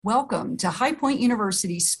Welcome to High Point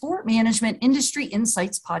University's Sport Management Industry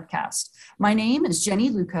Insights podcast. My name is Jenny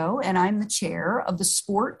Luco, and I'm the chair of the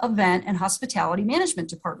Sport, Event, and Hospitality Management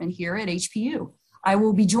Department here at HPU. I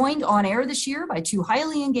will be joined on air this year by two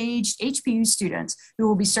highly engaged HPU students who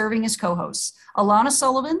will be serving as co-hosts, Alana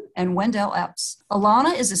Sullivan and Wendell Epps.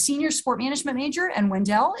 Alana is a senior sport management major, and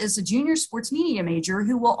Wendell is a junior sports media major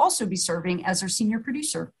who will also be serving as our senior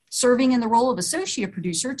producer. Serving in the role of associate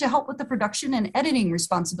producer to help with the production and editing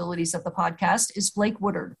responsibilities of the podcast is Blake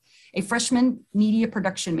Woodard, a freshman media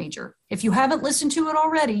production major. If you haven't listened to it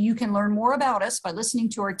already, you can learn more about us by listening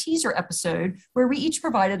to our teaser episode, where we each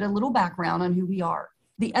provided a little background on who we are.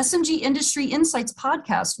 The SMG Industry Insights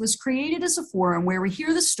podcast was created as a forum where we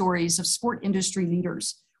hear the stories of sport industry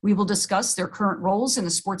leaders. We will discuss their current roles in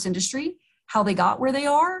the sports industry, how they got where they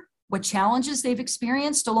are, what challenges they've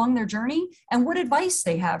experienced along their journey, and what advice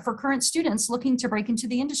they have for current students looking to break into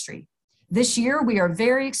the industry. This year, we are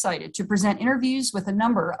very excited to present interviews with a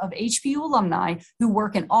number of HPU alumni who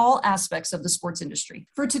work in all aspects of the sports industry.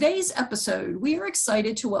 For today's episode, we are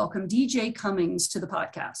excited to welcome DJ Cummings to the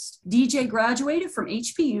podcast. DJ graduated from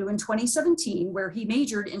HPU in 2017, where he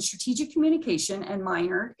majored in strategic communication and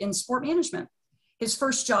minored in sport management. His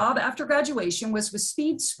first job after graduation was with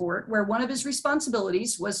Speed Sport, where one of his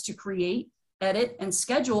responsibilities was to create, edit, and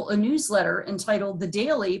schedule a newsletter entitled The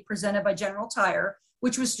Daily, presented by General Tire,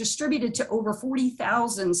 which was distributed to over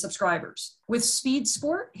 40,000 subscribers. With Speed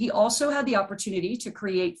Sport, he also had the opportunity to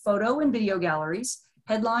create photo and video galleries,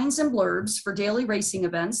 headlines, and blurbs for daily racing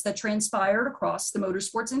events that transpired across the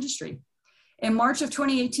motorsports industry. In March of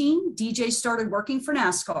 2018, DJ started working for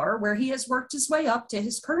NASCAR, where he has worked his way up to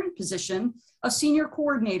his current position of senior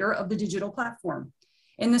coordinator of the digital platform.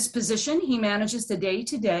 In this position, he manages the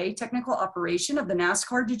day-to-day technical operation of the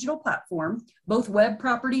NASCAR digital platform, both web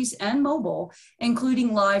properties and mobile,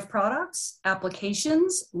 including live products,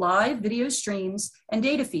 applications, live video streams, and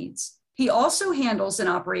data feeds. He also handles and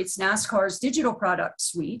operates NASCAR's digital product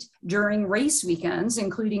suite during race weekends,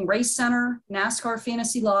 including Race Center, NASCAR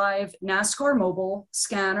Fantasy Live, NASCAR Mobile,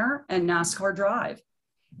 Scanner, and NASCAR Drive.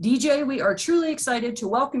 DJ, we are truly excited to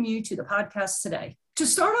welcome you to the podcast today. To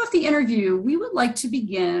start off the interview, we would like to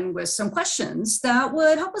begin with some questions that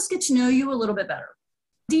would help us get to know you a little bit better.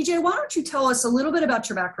 DJ, why don't you tell us a little bit about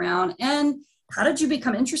your background and how did you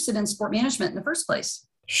become interested in sport management in the first place?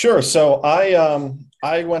 Sure. So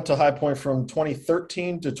I went to High Point from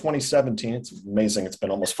 2013 to 2017. It's amazing. It's been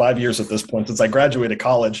almost 5 years at this point since I graduated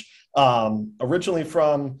college. Originally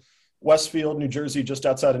from Westfield, New Jersey, just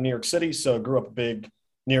outside of New York City. So I grew up a big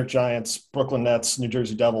New York Giants, Brooklyn Nets, New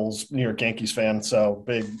Jersey Devils, New York Yankees fan. So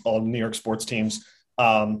big all New York sports teams.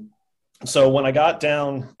 So when I got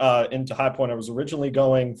down into High Point, I was originally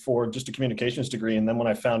going for just a communications degree. And then when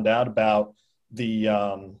I found out about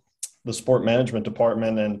the sport management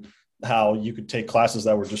department and how you could take classes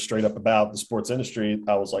that were just straight up about the sports industry,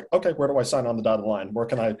 I was like, okay, where do I sign on the dotted line? Where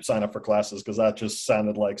can I sign up for classes? Because that just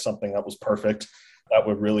sounded like something that was perfect, that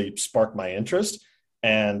would really spark my interest.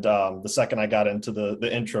 And the second I got into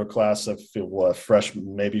the intro class, I feel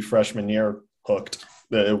freshman year, hooked.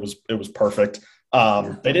 It was perfect.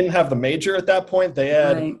 They didn't have the major at that point. They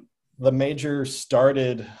had the major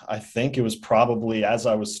started, I think it was probably as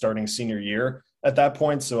I was starting senior year at that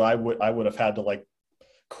point. So I would have had to like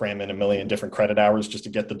cram in a million different credit hours just to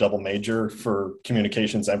get the double major for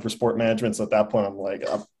communications and for sport management. So at that point, I'm like,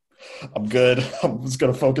 I'm good. I'm just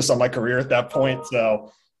going to focus on my career at that point.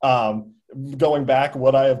 So going back,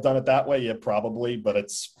 would I have done it that way? Yeah, probably, but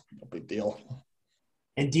it's a big deal.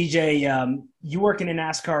 And DJ, you working in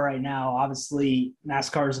NASCAR right now. Obviously,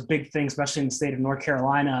 NASCAR is a big thing, especially in the state of North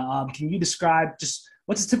Carolina. Can you describe just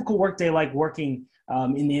what's a typical workday like working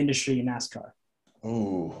in the industry in NASCAR?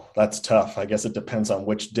 Ooh, that's tough. I guess it depends on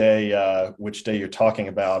which day you're talking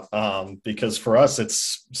about. Because for us,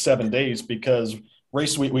 it's 7 days because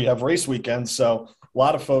we have race weekends. So a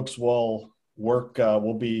lot of folks will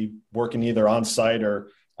will be working either on site or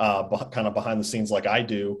kind of behind the scenes like I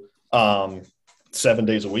do, 7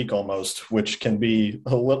 days a week almost, which can be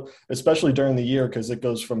a little, especially during the year, because it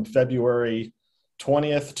goes from February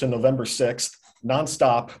 20th to November 6th,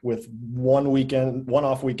 nonstop with one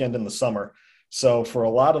off weekend in the summer. So for a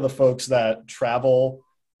lot of the folks that travel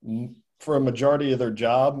for a majority of their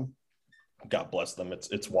job, God bless them,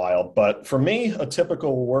 it's wild. But for me, a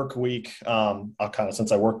typical work week,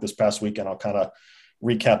 since I worked this past weekend, I'll kind of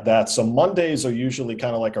recap that. So Mondays are usually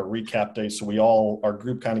kind of like a recap day. So our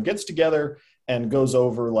group kind of gets together and goes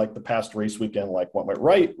over like the past race weekend, like what went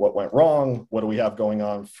right, what went wrong, what do we have going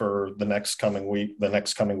on for the next coming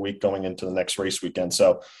week going into the next race weekend.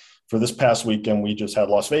 So for this past weekend, we just had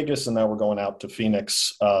Las Vegas, and now we're going out to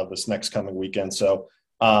Phoenix this next coming weekend. So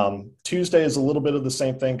Tuesday is a little bit of the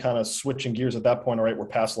same thing, kind of switching gears at that point. All right, we're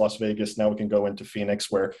past Las Vegas. Now we can go into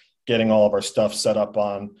Phoenix. We're getting all of our stuff set up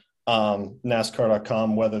on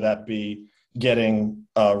NASCAR.com, whether that be getting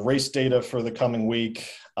race data for the coming week,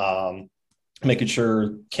 making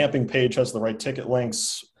sure camping page has the right ticket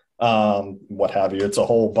links, what have you. It's a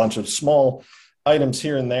whole bunch of small items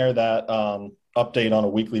here and there that update on a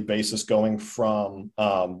weekly basis, going from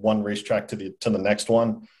one racetrack to the next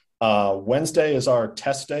one. Wednesday is our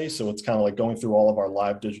test day, so it's kind of like going through all of our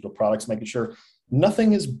live digital products, making sure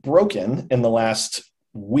nothing is broken in the last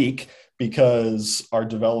week, because our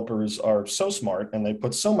developers are so smart and they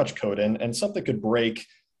put so much code in, and something could break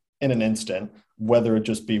in an instant, whether it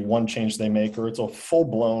just be one change they make or it's a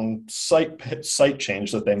full-blown site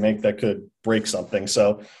change that they make that could break something.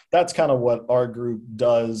 So that's kind of what our group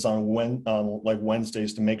does on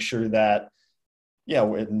Wednesdays, to make sure that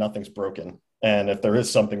nothing's broken. And if there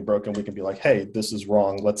is something broken, we can be like, hey, this is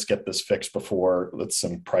wrong. Let's get this fixed before, let's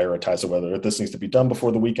prioritize it, whether this needs to be done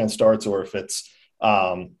before the weekend starts, or if it's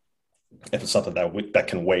something that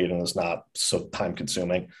can wait and is not so time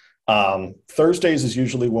consuming. Thursdays is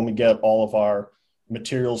usually when we get all of our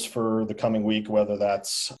materials for the coming week, whether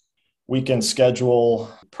that's weekend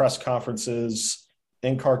schedule, press conferences,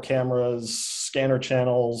 in-car cameras, scanner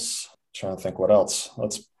channels. I'm trying to think what else.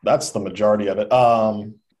 That's the majority of it.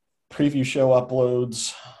 Preview show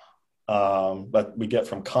uploads that we get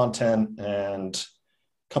from content, and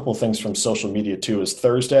a couple of things from social media too is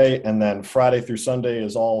Thursday. And then Friday through Sunday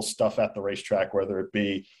is all stuff at the racetrack, whether it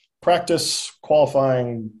be practice,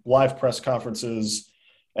 qualifying, live press conferences,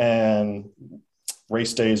 and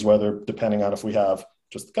race days, whether depending on if we have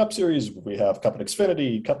just the Cup Series, we have Cup and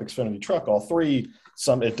Xfinity Truck, all three.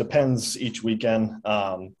 It depends each weekend.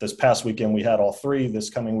 This past weekend we had all three. This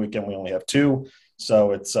coming weekend we only have two.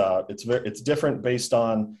 So it's different based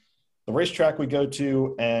on the racetrack we go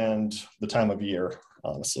to and the time of year,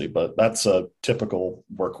 honestly. But that's a typical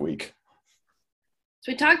work week.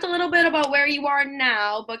 So we talked a little bit about where you are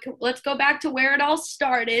now, but let's go back to where it all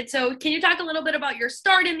started. So can you talk a little bit about your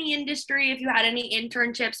start in the industry, if you had any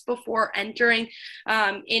internships before entering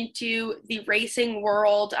into the racing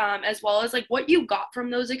world, as well as like what you got from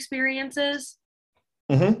those experiences?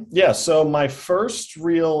 Mm-hmm. Yeah, so my first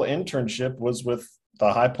real internship was with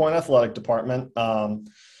the High Point Athletic Department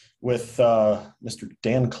with Mr.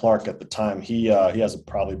 Dan Clark at the time. He hasn't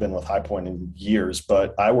probably been with High Point in years,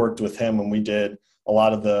 but I worked with him when we did a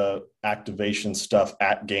lot of the activation stuff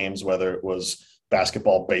at games, whether it was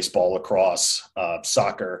basketball, baseball, lacrosse,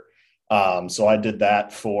 soccer. So I did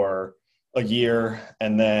that for a year,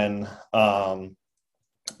 and then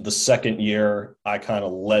the second year, I kind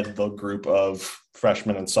of led the group of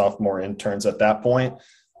freshmen and sophomore interns at that point.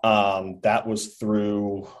 That was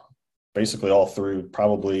all through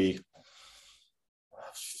probably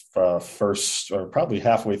first, or probably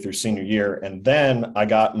halfway through senior year. And then I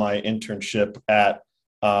got my internship at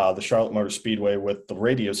the Charlotte Motor Speedway with the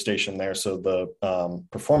radio station there. So the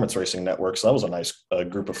Performance Racing Network. So that was a nice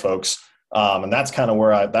group of folks. And that's kind of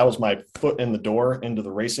where that was my foot in the door into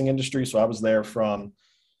the racing industry. So I was there from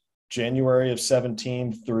January of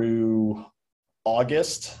 17 through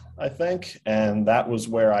August, I think. And that was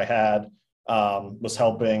where I was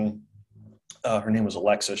helping. Her name was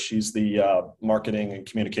Alexa. She's the marketing and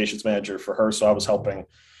communications manager for her. So I was helping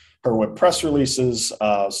her with press releases,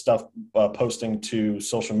 stuff, posting to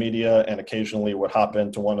social media, and occasionally would hop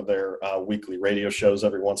into one of their weekly radio shows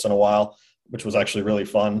every once in a while, which was actually really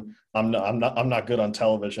fun. I'm not good on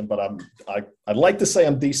television, but I'd like to say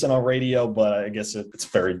I'm decent on radio, but I guess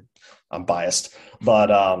I'm biased. But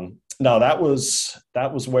no, that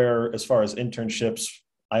was where, as far as internships,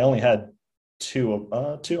 I only had two.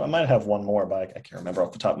 I might have one more, but I can't remember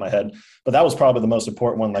off the top of my head. But that was probably the most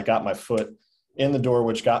important one that got my foot in the door,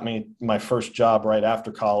 which got me my first job right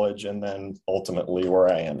after college, and then ultimately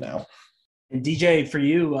where I am now. And DJ, for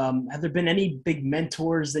you, have there been any big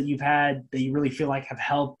mentors that you've had that you really feel like have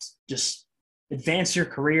helped just advance your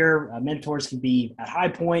career? Mentors can be at High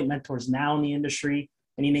Point, mentors now in the industry.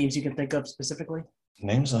 Any names you can think of specifically?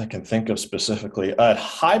 Names I can think of specifically at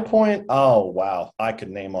High Point. Oh, wow. I could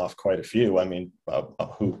name off quite a few. I mean,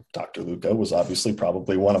 Dr. Luca was obviously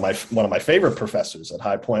probably one of my favorite professors at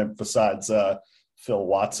High Point, besides Phil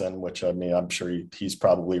Watson, which, I mean, I'm sure he's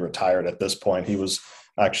probably retired at this point. He was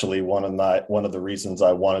actually one of the reasons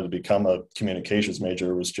I wanted to become a communications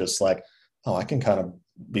major, was just like, oh, I can kind of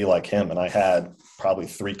be like him. And I had probably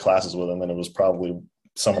 3 classes with him, and it was probably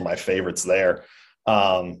some of my favorites there.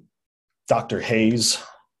 Dr. Hayes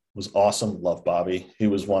was awesome. Love Bobby. He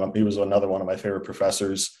was another one of my favorite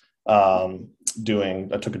professors. I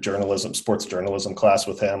took a sports journalism class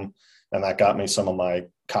with him. and that got me some of my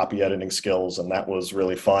copy editing skills, and that was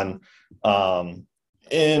really fun.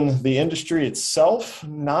 In the industry itself,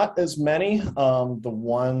 not as many. The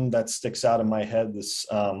one that sticks out in my head, this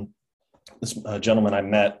gentleman I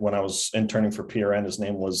met when I was interning for PRN, his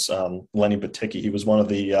name was Lenny Baticki. He was one of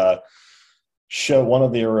their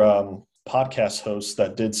podcast hosts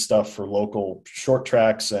that did stuff for local short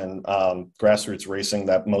tracks and grassroots racing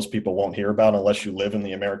that most people won't hear about unless you live in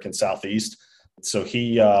the American Southeast. So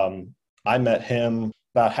I met him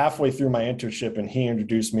about halfway through my internship, and he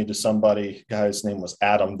introduced me to somebody, guy's name was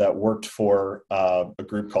Adam, that worked for a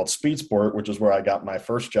group called Speed Sport, which is where I got my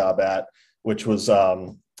first job at, which was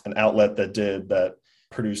an outlet that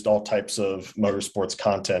produced all types of motorsports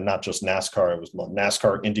content, not just NASCAR. It was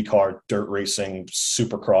NASCAR, IndyCar, dirt racing,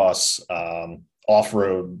 Supercross,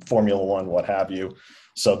 off-road, Formula One, what have you.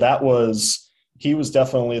 So he was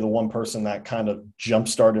definitely the one person that kind of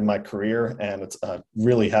jump-started my career, and it's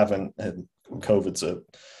really haven't – COVID's a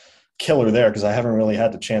killer there because I haven't really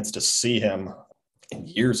had the chance to see him in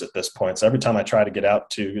years at this point. So every time I try to get out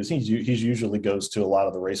to, because he usually goes to a lot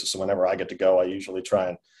of the races. So whenever I get to go, I usually try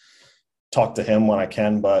and talk to him when I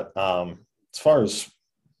can. But as far as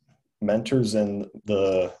mentors in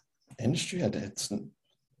the industry, I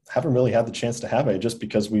haven't really had the chance to have it, just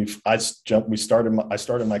because I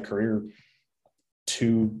started my career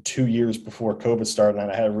two years before COVID started,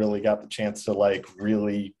 and I hadn't really got the chance to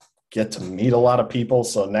really get to meet a lot of people.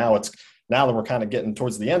 So now that we're kind of getting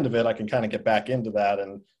towards the end of it, I can kind of get back into that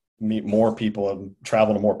and meet more people and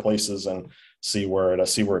travel to more places and see where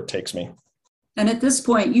it takes me. And at this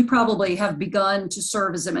point, you probably have begun to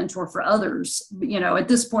serve as a mentor for others. At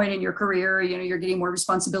this point in your career, you're getting more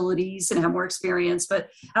responsibilities and have more experience, but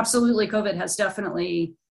absolutely COVID has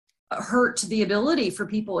definitely hurt the ability for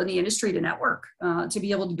people in the industry to network, to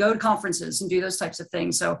be able to go to conferences and do those types of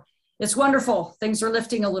things. So it's wonderful. Things are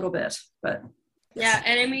lifting a little bit, but. Yeah.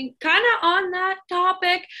 And I mean, kind of on that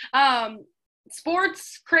topic,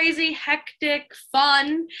 sports, crazy, hectic,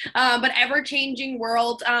 fun, but ever-changing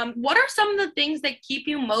world. What are some of the things that keep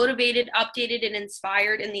you motivated, updated, and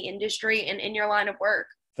inspired in the industry and in your line of work?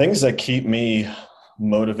 Things that keep me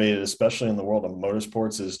motivated, especially in the world of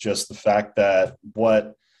motorsports, is just the fact that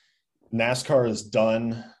what NASCAR has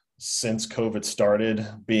done since COVID started,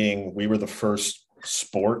 being we were the first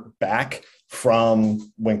sport back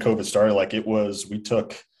from when COVID started. We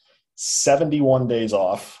took 71 days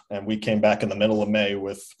off, and we came back in the middle of May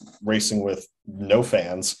with racing with no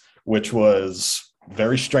fans, which was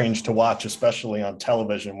very strange to watch, especially on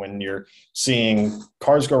television when you're seeing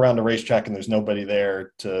cars go around the racetrack and there's nobody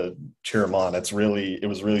there to cheer them on. It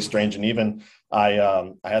was really strange. And even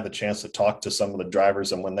I had the chance to talk to some of the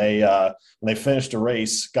drivers, and when they finished a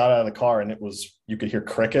race, got out of the car, and you could hear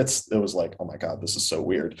crickets. It was like, oh my God, this is so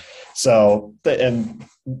weird. So, and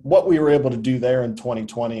what we were able to do there in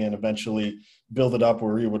 2020 and eventually build it up, we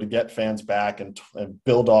were able to get fans back and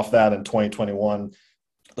build off that in 2021.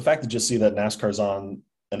 The fact to just see that NASCAR's on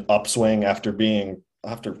an upswing after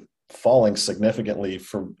falling significantly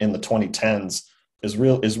in the 2010s is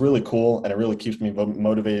really cool, and it really keeps me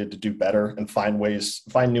motivated to do better and find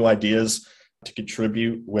new ideas to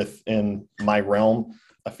contribute within my realm.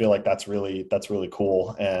 I feel like that's really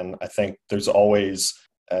cool, and I think there's always,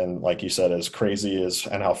 and like you said, as crazy as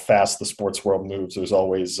and how fast the sports world moves, there's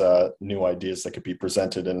always new ideas that could be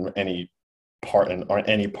presented in any part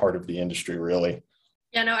of the industry, really.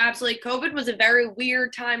 Yeah, no, absolutely. COVID was a very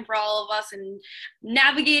weird time for all of us, and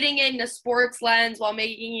navigating it in a sports lens while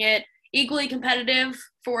making it equally competitive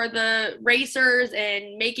for the racers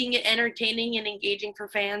and making it entertaining and engaging for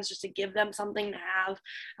fans, just to give them something to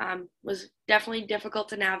have, was definitely difficult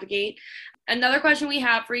to navigate. Another question we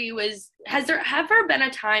have for you is, has there ever been a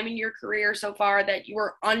time in your career so far that you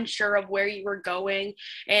were unsure of where you were going,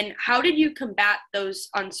 and how did you combat those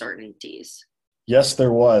uncertainties? Yes,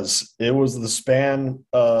 there was. It was the span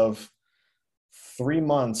of 3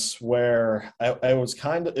 months where it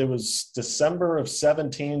was December of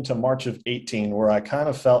 17 to March of 18, where I kind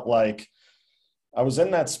of felt like I was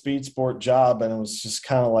in that speed sport job, and it was just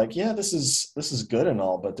kind of like, yeah, this is good and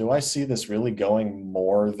all, but do I see this really going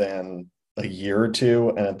more than a year or two?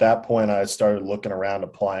 And at that point, I started looking around,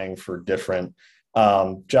 applying for different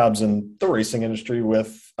jobs in the racing industry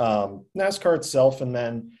with NASCAR itself. And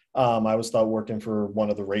then I always thought working for one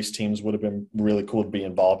of the race teams would have been really cool to be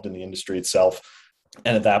involved in the industry itself.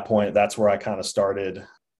 And at that point, that's where I kind of started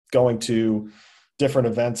going to different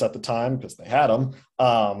events at the time, because they had them,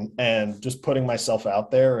 and just putting myself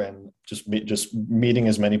out there and just meeting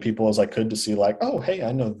as many people as I could to see like, oh, hey,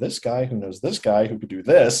 I know this guy who knows this guy who could do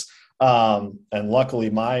this. And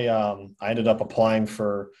luckily I ended up applying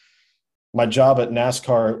for my job at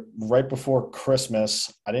NASCAR right before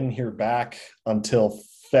Christmas. I didn't hear back until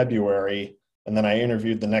February, and then I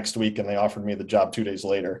interviewed the next week, and they offered me the job 2 days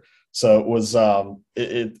later. So it was that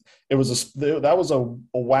was a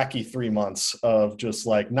wacky 3 months of just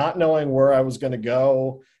like not knowing where I was going to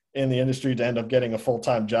go in the industry to end up getting a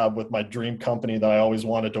full-time job with my dream company that I always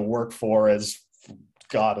wanted to work for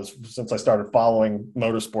since I started following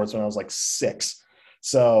motorsports when I was like 6.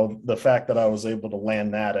 So the fact that I was able to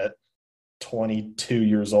land that at 22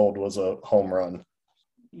 years old was a home run.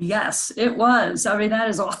 Yes, it was. I mean, that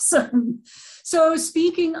is awesome. So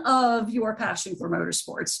speaking of your passion for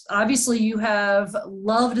motorsports, obviously you have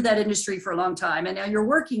loved that industry for a long time and now you're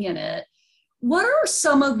working in it. What are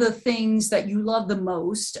some of the things that you love the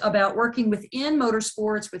most about working within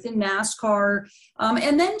motorsports, within NASCAR,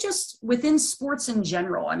 and then just within sports in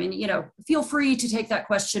general? I mean, feel free to take that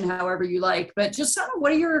question however you like, but just kind of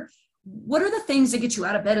what are the things that get you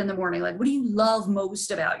out of bed in the morning? Like, what do you love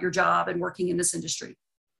most about your job and working in this industry?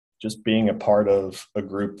 Just being a part of a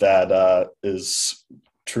group that is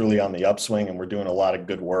truly on the upswing, and we're doing a lot of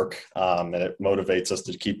good work, and it motivates us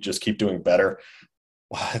to keep doing better.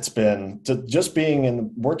 It's been just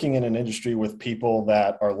working in an industry with people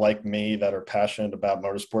that are like me, that are passionate about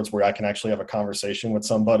motorsports, where I can actually have a conversation with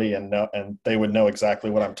somebody and they would know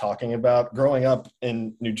exactly what I'm talking about. Growing up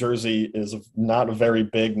in New Jersey is not a very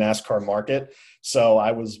big NASCAR market, so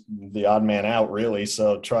I was the odd man out, really.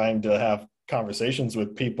 So trying to have conversations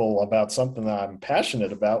with people about something that I'm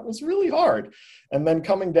passionate about was really hard. And then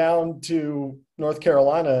coming down to North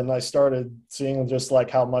Carolina, and I started seeing just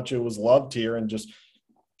like how much it was loved here, and just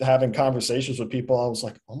having conversations with people, I was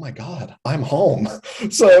like, oh my God, I'm home.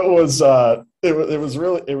 So it was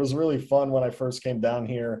really fun when I first came down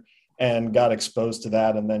here and got exposed to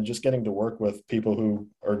that. And then just getting to work with people who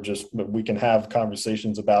are we can have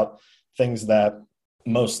conversations about things that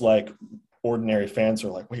most like ordinary fans are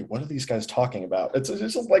like, wait, what are these guys talking about? It's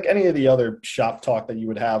just like any of the other shop talk that you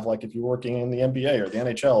would have, like if you're working in the NBA or the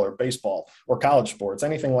NHL or baseball or college sports,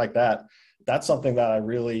 anything like that. That's something that I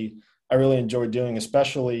really enjoyed doing,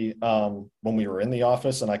 especially when we were in the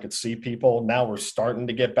office and I could see people. Now we're starting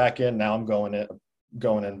to get back in. Now I'm going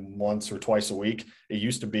in once or twice a week. It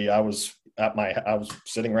used to be I was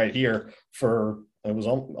sitting right here it was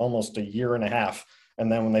almost a year and a half.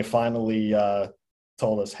 And then when they finally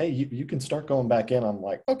told us, hey, you can start going back in, I'm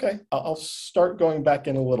like, okay, I'll start going back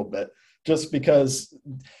in a little bit, just because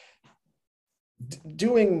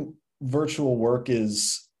doing virtual work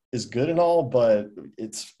is good and all, but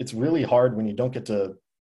it's really hard when you don't get to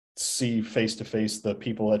see face-to-face the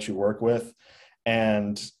people that you work with.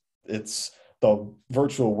 And the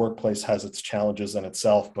virtual workplace has its challenges in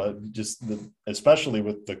itself, but especially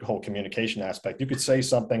with the whole communication aspect, you could say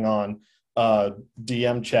something on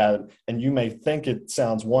DM chat and you may think it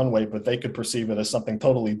sounds one way, but they could perceive it as something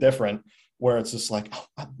totally different, where it's just like, oh,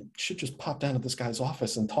 I should just pop down to this guy's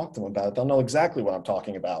office and talk to him about it. They'll know exactly what I'm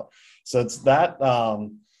talking about. So it's that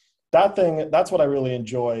thing, that's what I really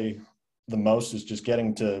enjoy the most, is just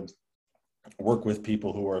getting to work with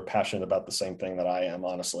people who are passionate about the same thing that I am,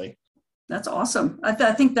 honestly. That's awesome.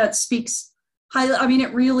 I think that speaks highly. I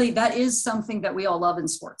mean, that is something that we all love in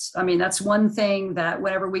sports. I mean, that's one thing that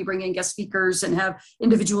whenever we bring in guest speakers and have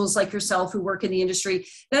individuals like yourself who work in the industry,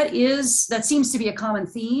 that seems to be a common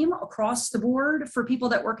theme across the board for people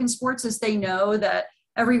that work in sports, is they know that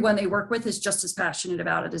everyone they work with is just as passionate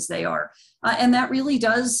about it as they are. And that really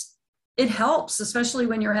it helps, especially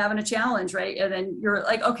when you're having a challenge, right? And then you're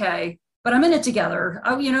like, okay, but I'm in it together.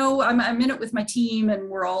 I'm in it with my team, and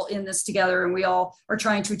we're all in this together, and we all are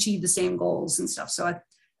trying to achieve the same goals and stuff. So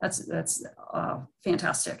that's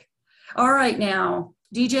fantastic. All right, now,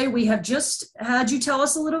 DJ, we have just had you tell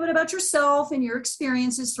us a little bit about yourself and your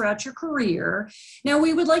experiences throughout your career. Now,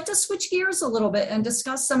 we would like to switch gears a little bit and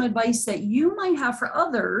discuss some advice that you might have for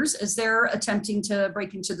others as they're attempting to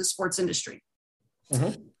break into the sports industry.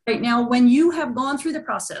 Mm-hmm. Right now, when you have gone through the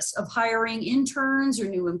process of hiring interns or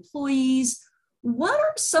new employees, what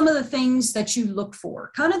are some of the things that you look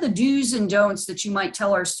for? Kind of the do's and don'ts that you might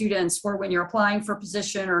tell our students for when you're applying for a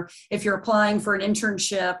position, or if you're applying for an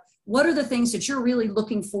internship. What are the things that you're really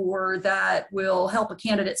looking for that will help a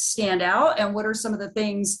candidate stand out? And what are some of the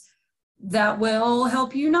things that will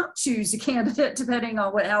help you not choose a candidate depending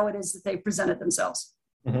on how it is that they presented themselves?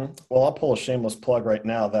 Mm-hmm. Well, I'll pull a shameless plug right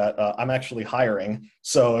now that I'm actually hiring.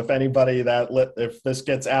 So if anybody if this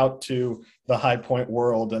gets out to the High Point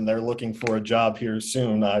world and they're looking for a job here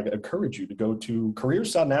soon, I encourage you to go to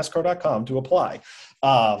careers.nascar.com to apply.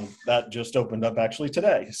 That just opened up actually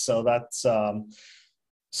today. So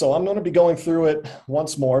so I'm going to be going through it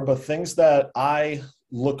once more, but things that I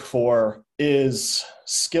look for is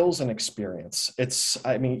skills and experience.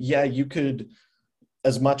 You could,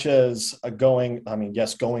 as much as going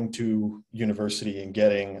to university and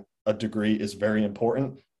getting a degree is very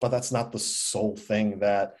important, but that's not the sole thing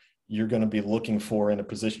that you're going to be looking for in a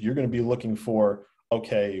position. You're going to be looking for,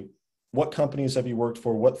 okay, what companies have you worked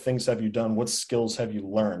for? What things have you done? What skills have you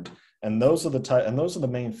learned? And those are the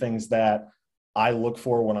main things that I look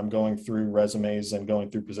for when I'm going through resumes and going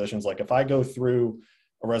through positions. Like if I go through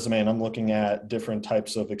a resume and I'm looking at different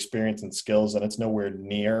types of experience and skills and it's nowhere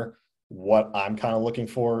near what I'm kind of looking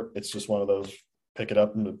for, it's just one of those pick it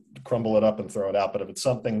up and crumble it up and throw it out. But if it's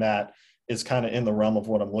something that is kind of in the realm of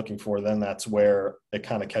what I'm looking for, then that's where it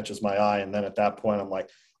kind of catches my eye. And then at that point, I'm like,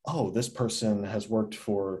 oh, this person has worked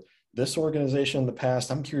for this organization in the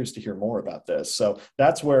past. I'm curious to hear more about this. So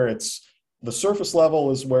that's where it's the surface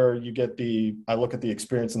level is where you get I look at the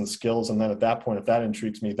experience and the skills. And then at that point, if that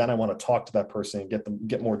intrigues me, then I want to talk to that person and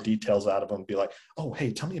get more details out of them, be like, oh,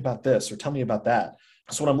 hey, tell me about this or tell me about that.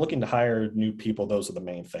 So when I'm looking to hire new people, those are the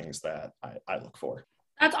main things that I look for.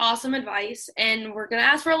 That's awesome advice. And we're going to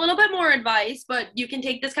ask for a little bit more advice, but you can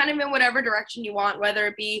take this kind of in whatever direction you want, whether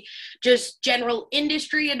it be just general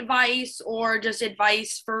industry advice or just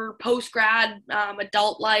advice for post-grad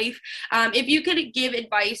adult life. If you could give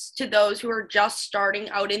advice to those who are just starting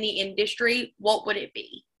out in the industry, what would it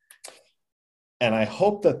be? And I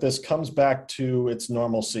hope that this comes back to its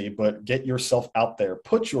normalcy, but get yourself out there,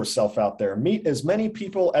 put yourself out there, meet as many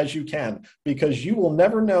people as you can, because you will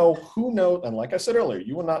never know who knows. And like I said earlier,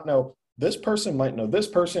 you will not know, this person might know this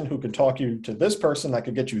person who could talk you to this person that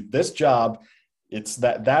could get you this job.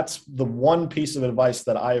 That's the one piece of advice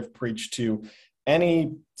that I have preached to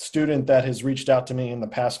any student that has reached out to me in the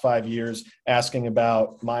past 5 years, asking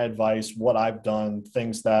about my advice, what I've done,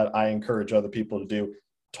 things that I encourage other people to do.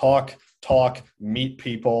 Talk, meet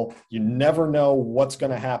people. You never know what's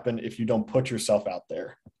going to happen if you don't put yourself out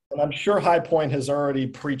there. And I'm sure High Point has already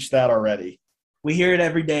preached that already. We hear it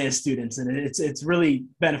every day as students, and it's really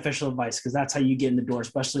beneficial advice because that's how you get in the door,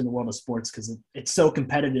 especially in the world of sports, because it's so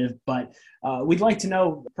competitive. But we'd like to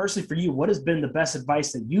know, personally for you, what has been the best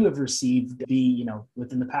advice that you have received,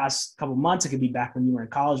 within the past couple of months? It could be back when you were in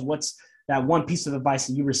college. What's that one piece of advice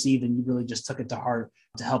that you received and you really just took it to heart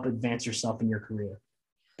to help advance yourself in your career?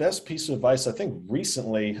 Best piece of advice, I think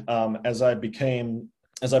recently, as I became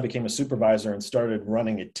a supervisor and started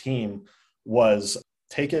running a team, was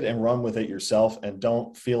take it and run with it yourself, and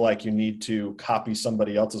don't feel like you need to copy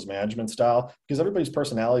somebody else's management style, because everybody's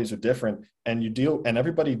personalities are different, and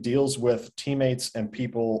everybody deals with teammates and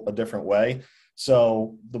people a different way.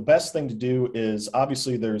 So the best thing to do is,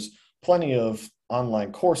 obviously there's plenty of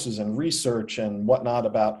online courses and research and whatnot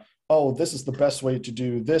about, oh, this is the best way to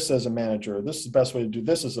do this as a manager. This is the best way to do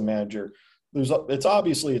this as a manager. It's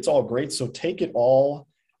all great. So take it all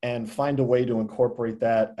and find a way to incorporate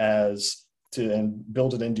that and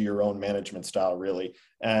build it into your own management style, really.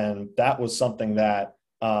 And that was something that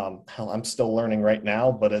I'm still learning right now,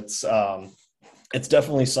 but it's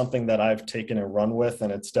definitely something that I've taken and run with,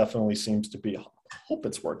 and it's definitely seems to be. Hope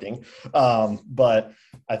it's working. But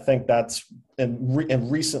I think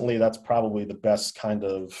and recently that's probably the best kind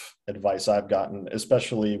of advice I've gotten,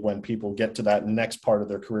 especially when people get to that next part of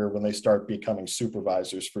their career, when they start becoming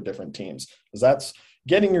supervisors for different teams, because that's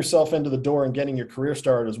getting yourself into the door and getting your career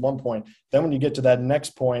started is one point. Then when you get to that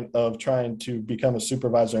next point of trying to become a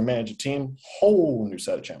supervisor and manage a team, whole new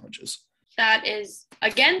set of challenges. That is,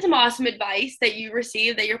 again, some awesome advice that you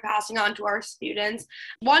received that you're passing on to our students.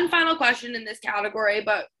 One final question in this category,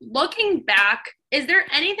 but looking back, is there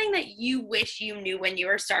anything that you wish you knew when you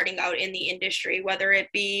were starting out in the industry, whether it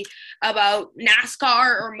be about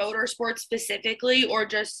NASCAR or motorsports specifically, or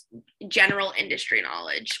just general industry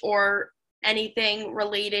knowledge, or anything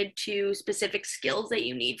related to specific skills that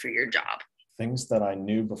you need for your job? Things that I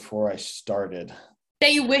knew before I started.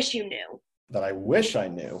 That you wish you knew. That I wish I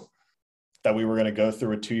knew. That we were going to go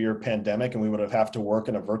through a 2-year pandemic and we would have to work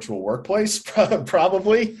in a virtual workplace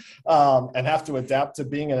probably, and have to adapt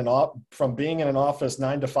to from being in an office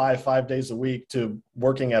 9 to 5, 5 days a week, to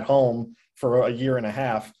working at home for a year and a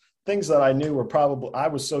half. Things that I knew I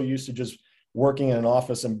was so used to just working in an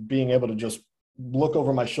office and being able to just look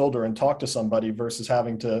over my shoulder and talk to somebody versus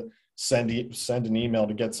having to send an email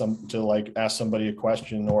to ask somebody a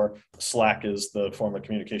question, or Slack is the form of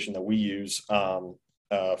communication that we use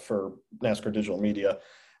for NASCAR Digital Media,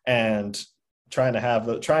 and trying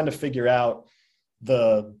to figure out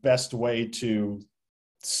the best way to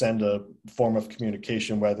send a form of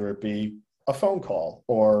communication, whether it be a phone call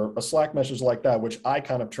or a Slack message like that, which I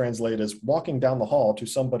kind of translate as walking down the hall to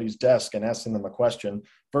somebody's desk and asking them a question,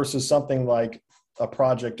 versus something like a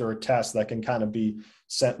project or a test that can kind of be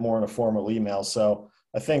sent more in a formal email. So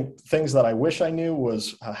I think things that I wish I knew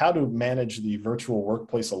was how to manage the virtual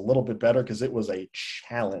workplace a little bit better, because it was a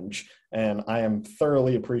challenge. And I am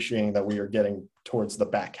thoroughly appreciating that we are getting towards the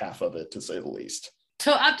back half of it, to say the least.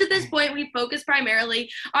 So up to this point, we focused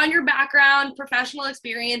primarily on your background, professional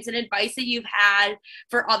experience, and advice that you've had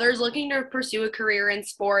for others looking to pursue a career in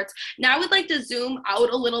sports. Now I would like to zoom out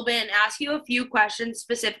a little bit and ask you a few questions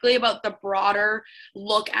specifically about the broader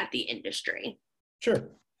look at the industry. Sure.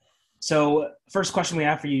 So first question we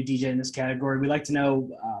have for you, DJ, in this category, we'd like to know,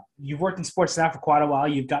 you've worked in sports now for quite a while,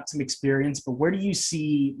 you've got some experience, but where do you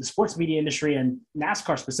see the sports media industry and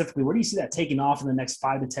NASCAR specifically, where do you see that taking off in the next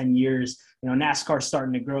 5 to 10 years? You know, NASCAR's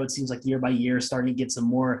starting to grow, it seems like year by year, starting to get some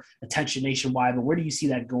more attention nationwide, but where do you see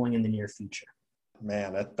that going in the near future?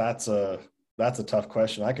 Man, that's a tough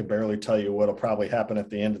question. I could barely tell you what'll probably happen at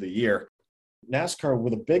the end of the year. NASCAR, well,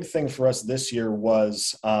 the big thing for us this year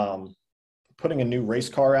was putting a new race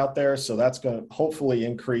car out there. So that's going to hopefully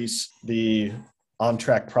increase the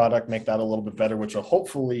on-track product, make that a little bit better, which will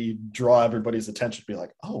hopefully draw everybody's attention to be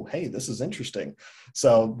like, oh, hey, this is interesting.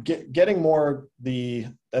 So getting more the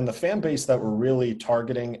fan base that we're really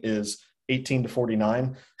targeting is 18 to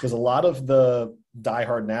 49, because a lot of the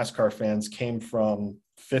diehard NASCAR fans came from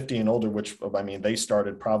 50 and older, which, I mean, they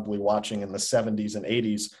started probably watching in the 70s and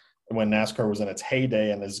 80s when NASCAR was in its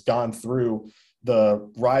heyday, and has gone through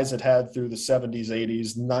the rise it had through the 70s,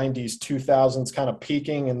 80s, 90s, 2000s kind of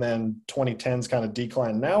peaking, and then 2010s kind of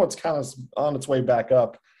decline. Now it's kind of on its way back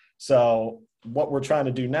up. So what we're trying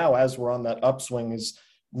to do now as we're on that upswing is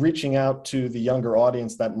reaching out to the younger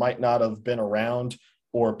audience that might not have been around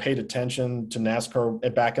or paid attention to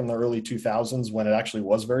NASCAR back in the early 2000s when it actually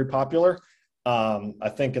was very popular. I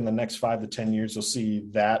think in the next 5 to 10 years, you'll see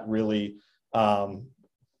that really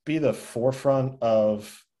be the forefront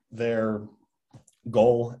of their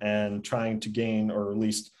goal and trying to gain or at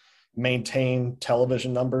least maintain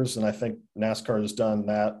television numbers. And I think NASCAR has done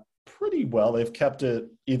that pretty well. They've kept it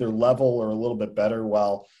either level or a little bit better,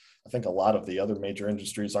 while I think a lot of the other major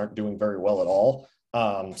industries aren't doing very well at all.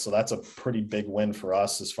 So that's a pretty big win for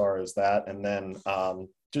us as far as that. And then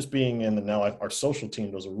just being in the know, our social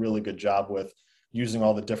team does a really good job with using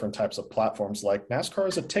all the different types of platforms. Like NASCAR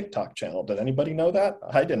is a TikTok channel. Did anybody know that?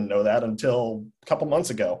 I didn't know that until a couple months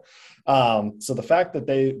ago. So the fact that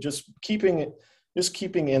they just keeping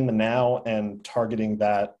in the now and targeting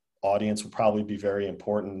that audience will probably be very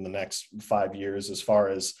important in the next 5 years, as far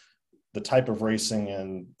as the type of racing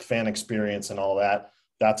and fan experience and all that.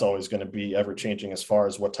 That's always going to be ever changing as far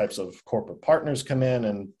as what types of corporate partners come in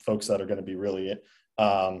and folks that are going to be really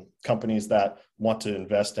companies that want to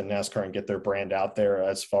invest in NASCAR and get their brand out there.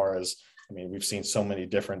 As far as, I mean, we've seen so many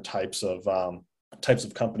different types of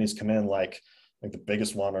companies come in, like the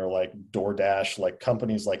biggest one are like DoorDash, like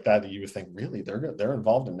companies like that you would think really they're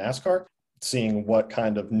involved in NASCAR. Seeing what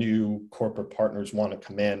kind of new corporate partners want to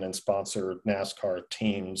come in and sponsor NASCAR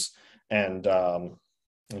teams, and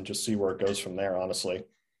just see where it goes from there. Honestly,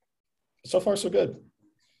 so far so good.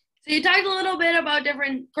 So you talked a little bit about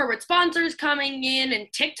different corporate sponsors coming in and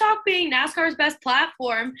TikTok being NASCAR's best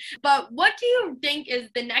platform, but what do you think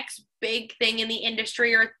is the next big thing in the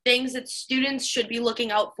industry, or things that students should be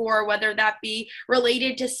looking out for, whether that be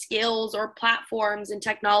related to skills or platforms and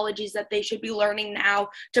technologies that they should be learning now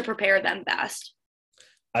to prepare them best?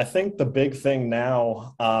 I think the big thing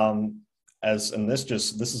now, this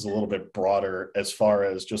is a little bit broader as far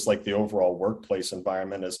as just like the overall workplace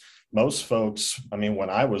environment, is most folks, I mean, when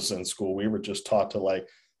I was in school, we were just taught to like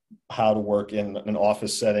how to work in an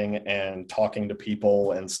office setting and talking to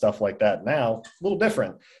people and stuff like that. Now, a little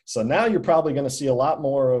different. So now you're probably going to see a lot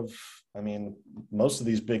more of, I mean, most of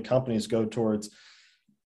these big companies go towards,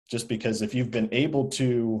 just because if you've been able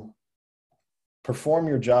to perform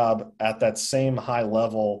your job at that same high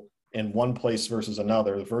level in one place versus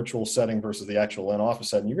another, the virtual setting versus the actual in-office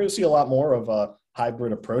setting, you're going to see a lot more of a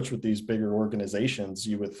hybrid approach with these bigger organizations.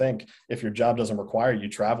 You would think, if your job doesn't require you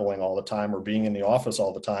traveling all the time or being in the office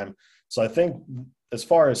all the time. So I think as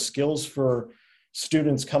far as skills for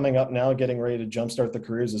students coming up now, getting ready to jumpstart their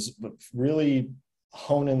careers, is really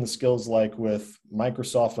hone in the skills like with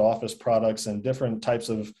Microsoft Office products and different types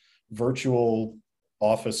of virtual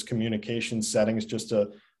office communication settings, just to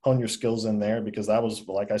hone your skills in there, because that was,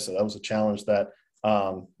 like I said, that was a challenge that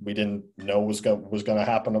we didn't know was going to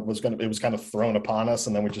happen. It was kind of thrown upon us,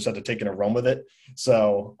 and then we just had to take it and run with it.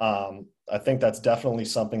 So I think that's definitely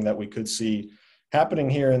something that we could see happening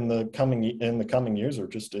here in the coming years, or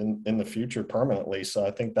just in the future permanently. So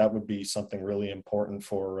I think that would be something really important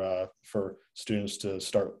for students to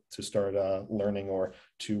start learning or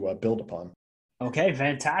to build upon. Okay,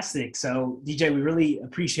 fantastic. So, DJ, we really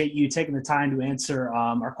appreciate you taking the time to answer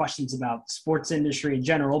our questions about the sports industry in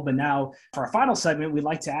general. But now, for our final segment, we'd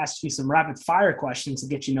like to ask you some rapid fire questions to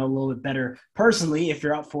get you know a little bit better personally, if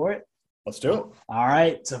you're up for it. Let's do it. All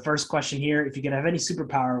right. So, first question here: if you could have any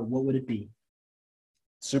superpower, what would it be?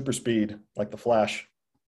 Super speed, like the Flash.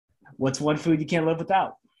 What's one food you can't live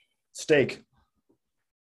without? Steak.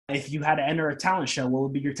 If you had to enter a talent show, what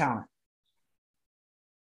would be your talent?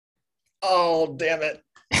 Oh, damn it.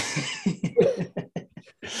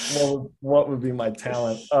 What would be my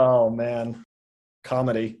talent? Oh, man.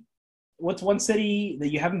 Comedy. What's one city that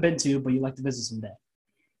you haven't been to but you'd like to visit someday?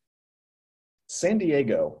 San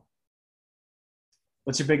Diego.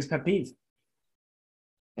 What's your biggest pet peeve?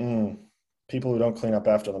 People who don't clean up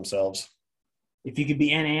after themselves. If you could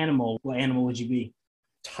be an animal, what animal would you be?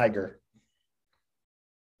 Tiger.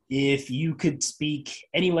 If you could speak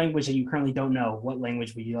any language that you currently don't know, what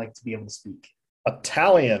language would you like to be able to speak?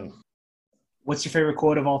 Italian. What's your favorite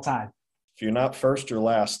quote of all time? If you're not first, you're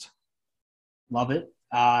last. Love it.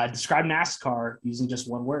 Describe NASCAR using just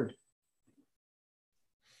one word.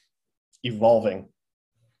 Evolving.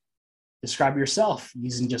 Describe yourself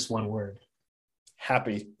using just one word.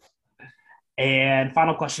 Happy. And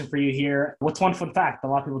final question for you here. What's one fun fact that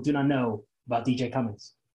a lot of people do not know about DJ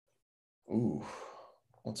Cummings? Ooh.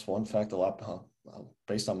 What's one fact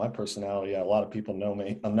based on my personality? A lot of people know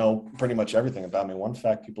me. I know pretty much everything about me. One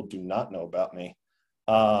fact people do not know about me.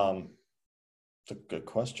 It's a good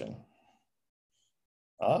question.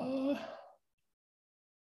 Wow,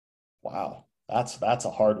 that's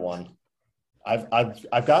a hard one.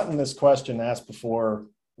 I've gotten this question asked before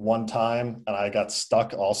one time, and I got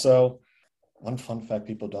stuck also. One fun fact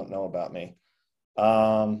people don't know about me.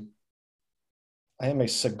 I am a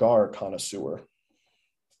cigar connoisseur.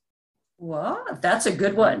 Wow, that's a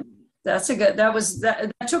good one. That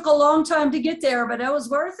took a long time to get there, but that was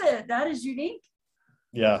worth it. That is unique.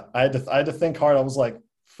 Yeah, I had to think hard. I was like,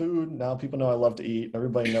 food. Now people know I love to eat.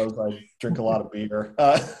 Everybody knows I drink a lot of beer.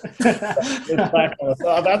 That's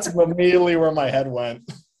immediately where my head went.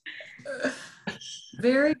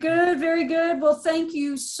 Very good. Very good. Well, thank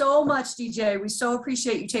you so much, DJ. We so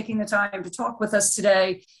appreciate you taking the time to talk with us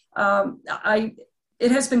today. It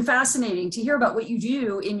has been fascinating to hear about what you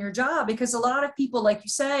do in your job, because a lot of people, like you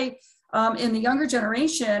say, in the younger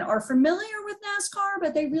generation are familiar with NASCAR,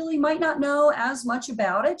 but they really might not know as much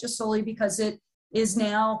about it, just solely because it is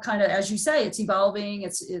now kind of, as you say, it's evolving.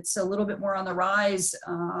 It's a little bit more on the rise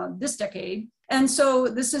this decade. And so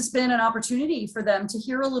this has been an opportunity for them to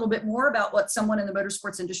hear a little bit more about what someone in the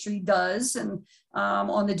motorsports industry does, and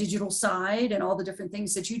on the digital side, and all the different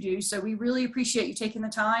things that you do. So we really appreciate you taking the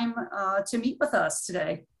time to meet with us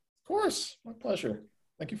today. Of course, my pleasure.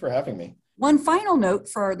 Thank you for having me. One final note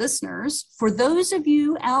for our listeners: for those of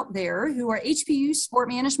you out there who are HPU Sport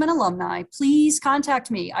Management alumni, please contact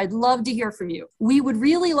me. I'd love to hear from you. We would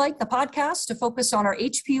really like the podcast to focus on our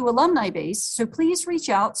HPU alumni base, so please reach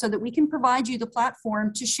out so that we can provide you the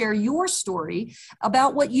platform to share your story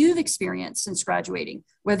about what you've experienced since graduating.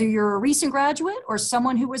 Whether you're a recent graduate or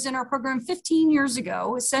someone who was in our program 15 years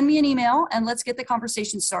ago, send me an email and let's get the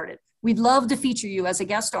conversation started. We'd love to feature you as a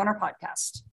guest on our podcast.